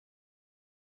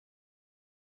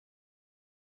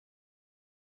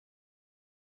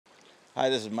Hi,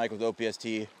 this is Mike with OPST.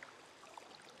 I'm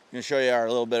going to show you a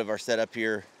little bit of our setup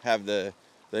here. Have the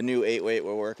new 8-weight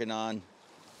we're working on.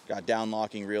 Got down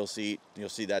locking reel seat. You'll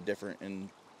see that different in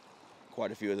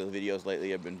quite a few of the videos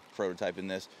lately. I've been prototyping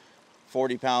this.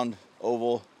 40-pound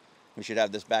oval. We should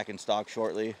have this back in stock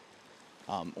shortly.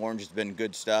 Orange has been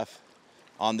good stuff.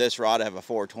 On this rod I have a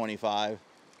 425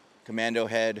 commando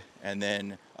head and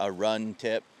then a run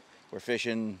tip. We're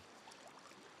fishing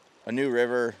a new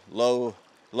river, low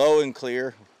and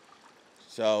clear,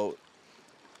 so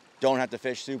don't have to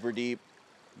fish super deep.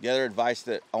 The other advice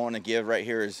that I want to give right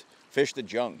here is fish the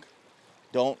junk.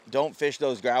 Don't fish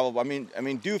those gravel. I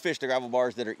mean, do fish the gravel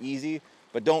bars that are easy,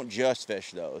 but don't just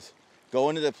fish those. Go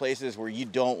into the places where you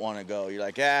don't want to go. You're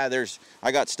like,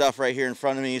 I got stuff right here in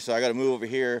front of me, so I got to move over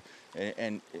here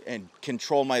and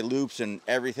control my loops and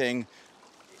everything.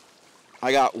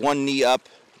 I got one knee up,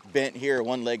 bent here,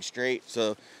 one leg straight,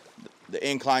 so the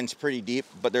incline's pretty deep,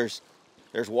 but there's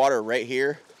water right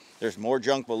here. There's more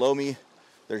junk below me.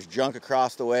 There's junk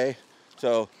across the way.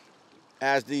 So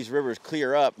as these rivers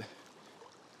clear up,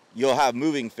 you'll have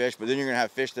moving fish, but then you're gonna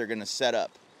have fish that are gonna set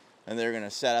up, and they're gonna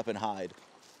set up and hide.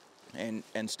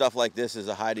 And stuff like this is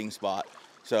a hiding spot.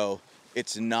 So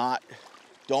it's not,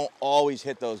 don't always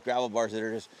hit those gravel bars that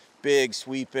are just big,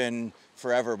 sweeping,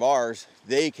 forever bars.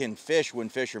 They can fish when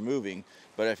fish are moving,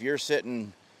 but if you're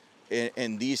sitting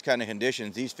in these kind of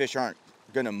conditions, these fish aren't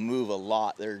going to move a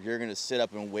lot. You're going to sit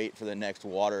up and wait for the next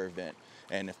water event.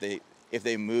 And if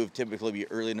they move, typically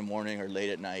be early in the morning or late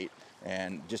at night.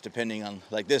 And just depending on,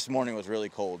 like this morning was really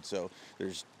cold, so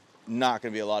there's not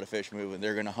going to be a lot of fish moving.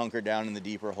 They're going to hunker down in the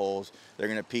deeper holes. They're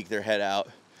going to peek their head out.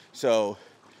 So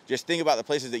just think about the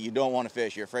places that you don't want to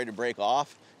fish. You're afraid to break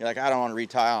off. You're like, I don't want to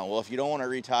retie on. Well, if you don't want to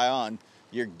retie on,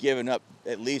 you're giving up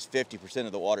at least 50%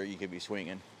 of the water you could be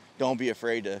swinging. Don't be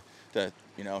afraid to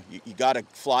you got a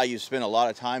fly you spend a lot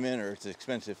of time in, or it's an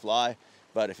expensive fly,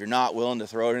 but if you're not willing to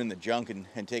throw it in the junk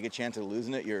and take a chance of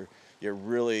losing it, you're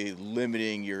really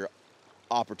limiting your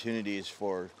opportunities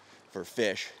for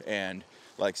fish. And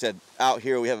like I said, out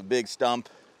here we have a big stump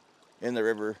in the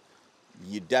river.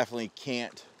 You definitely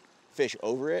can't fish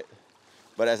over it,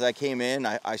 but as I came in,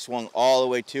 I swung all the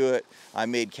way to it. I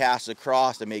made casts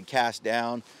across, I made casts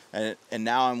down, and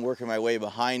now I'm working my way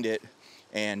behind it.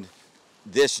 And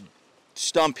this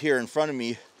stump here in front of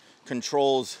me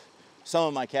controls some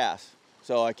of my casts.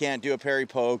 So I can't do a parry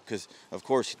poke because, of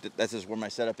course, this is where my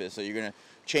setup is. So you're going to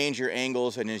change your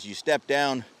angles, and as you step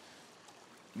down,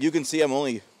 you can see I'm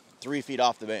only 3 feet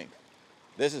off the bank.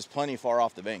 This is plenty far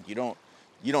off the bank. You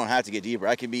don't have to get deeper.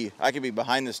 I could be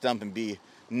behind the stump and be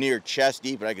near chest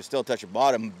deep, but I could still touch the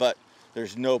bottom, but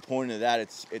there's no point in that.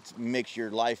 It makes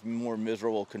your life more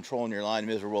miserable, controlling your line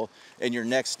miserable, and your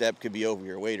next step could be over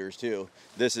your waders too.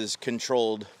 This is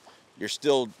controlled. You're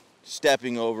still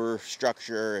stepping over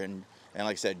structure and like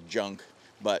I said, junk,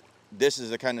 but this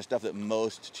is the kind of stuff that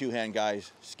most two-hand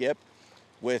guys skip.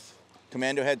 With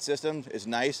commando head system is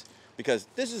nice because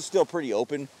this is still pretty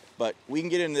open, but we can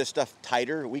get into this stuff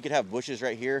tighter. We could have bushes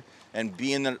right here, and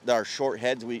being that our short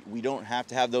heads, we don't have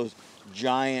to have those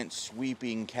giant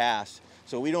sweeping casts.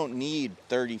 So we don't need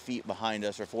 30 feet behind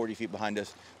us or 40 feet behind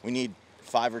us. We need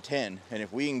 5 or 10. And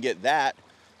if we can get that,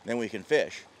 then we can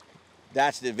fish.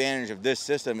 That's the advantage of this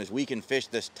system, is we can fish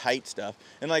this tight stuff.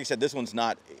 And like I said, this one's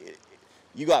not,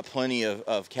 you got plenty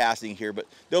of casting here, but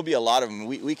there'll be a lot of them.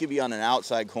 We could be on an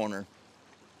outside corner.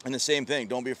 And the same thing,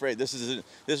 don't be afraid. This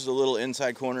is a little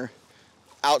inside corner.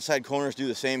 Outside corners do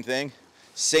the same thing.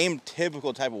 Same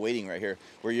typical type of wading right here,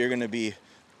 where you're gonna be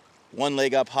one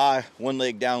leg up high, one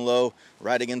leg down low,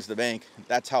 right against the bank.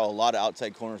 That's how a lot of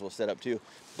outside corners will set up too.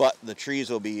 But the trees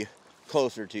will be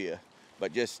closer to you.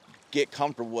 But just get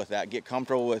comfortable with that. Get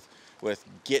comfortable with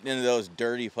getting into those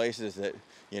dirty places that,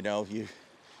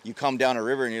 you come down a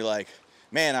river and you're like,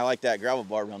 man, I like that gravel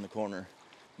bar around the corner.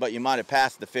 But you might have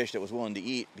passed the fish that was willing to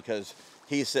eat because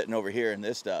he's sitting over here in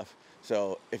this stuff.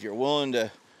 So if you're willing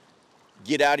to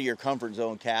get out of your comfort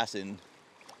zone casting,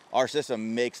 our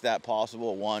system makes that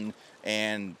possible, one,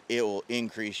 and it will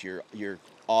increase your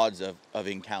odds of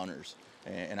encounters.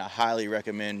 And I highly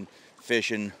recommend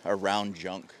fishing around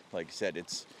junk. Like I said,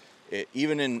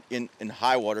 even in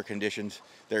high water conditions,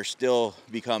 there's still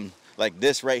become, like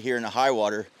this right here in the high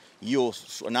water,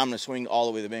 and I'm gonna swing all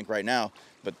the way to the bank right now,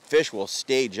 but fish will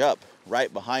stage up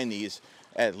right behind these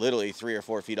at literally 3 or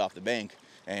 4 feet off the bank.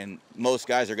 And most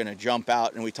guys are gonna jump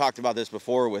out, and we talked about this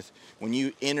before with when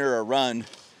you enter a run.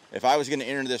 If I was gonna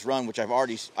enter this run, which I've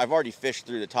already fished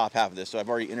through the top half of this, so I've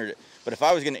already entered it. But if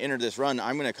I was gonna enter this run,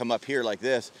 I'm gonna come up here like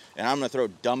this, and I'm gonna throw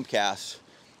dump casts,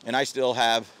 and I still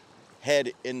have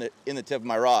head in the tip of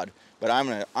my rod, but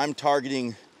I'm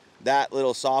targeting that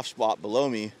little soft spot below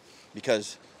me,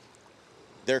 because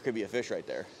there could be a fish right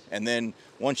there. And then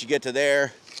once you get to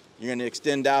there, you're gonna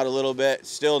extend out a little bit.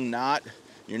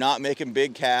 You're not making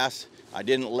big casts. I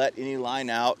didn't let any line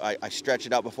out. I stretch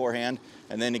it out beforehand.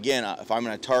 And then again, if I'm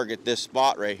gonna target this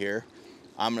spot right here,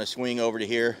 I'm gonna swing over to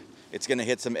here. It's gonna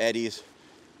hit some eddies,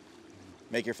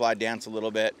 make your fly dance a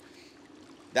little bit.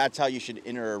 That's how you should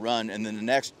enter a run. And then the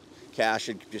next cast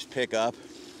should just pick up,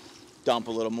 dump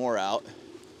a little more out,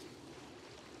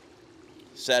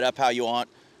 set up how you want.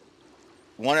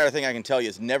 One other thing I can tell you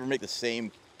is never make the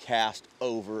same cast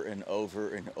over and over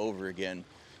and over again.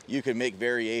 You can make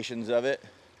variations of it,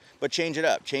 but change it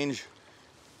up. Change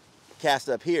cast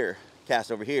up here,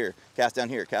 cast over here, cast down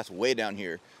here, cast way down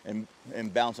here, and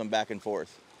bounce them back and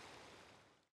forth.